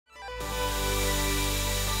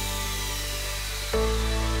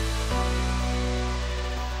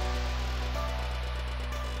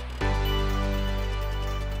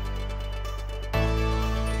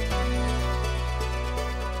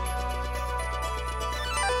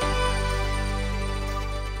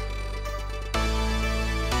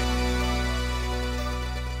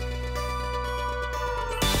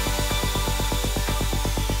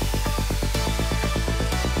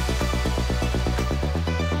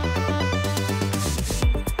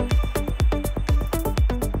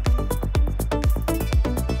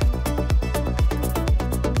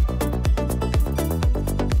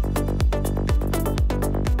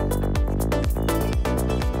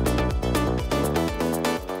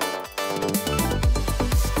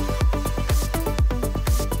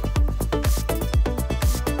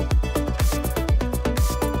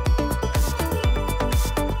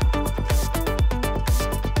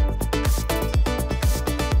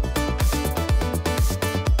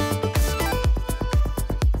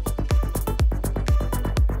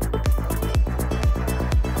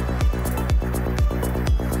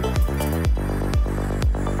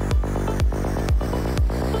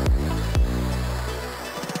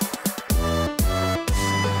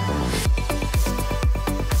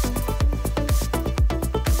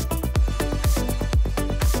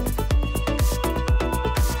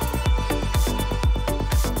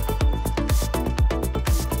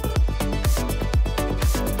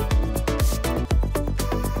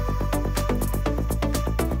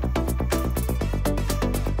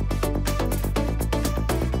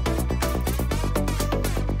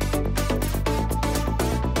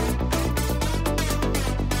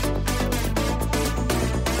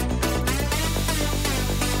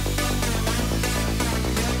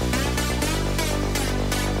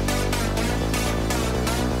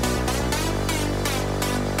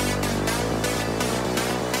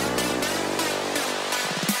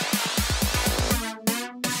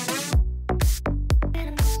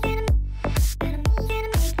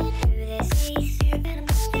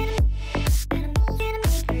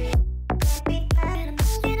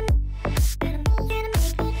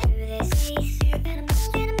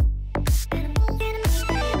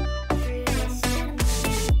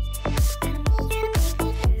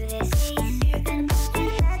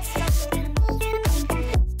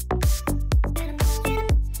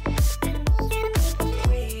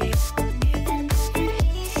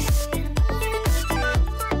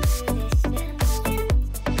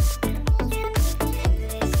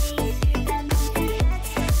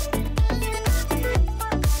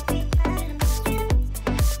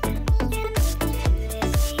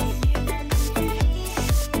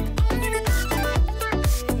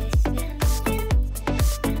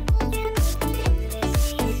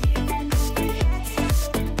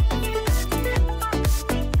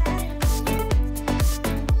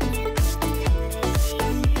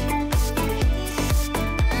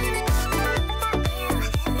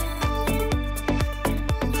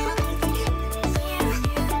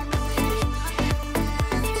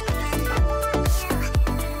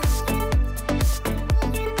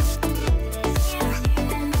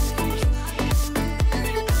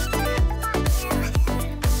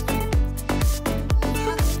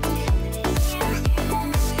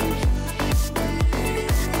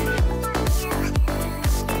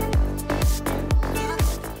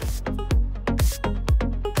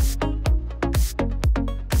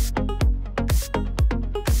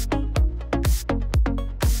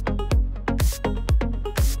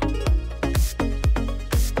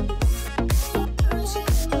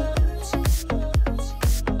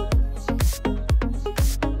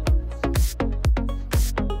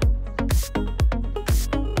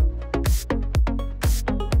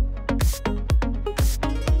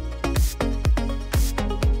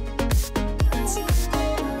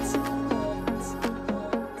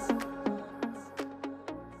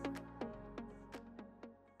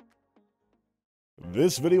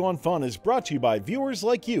This video on fun is brought to you by viewers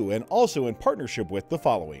like you and also in partnership with the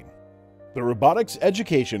following. The Robotics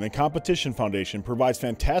Education and Competition Foundation provides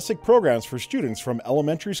fantastic programs for students from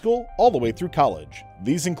elementary school all the way through college.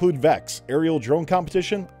 These include VEX, aerial drone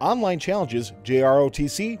competition, online challenges,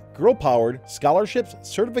 JROTC, girl-powered, scholarships,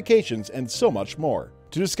 certifications, and so much more.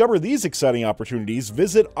 To discover these exciting opportunities,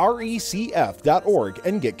 visit recf.org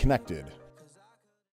and get connected.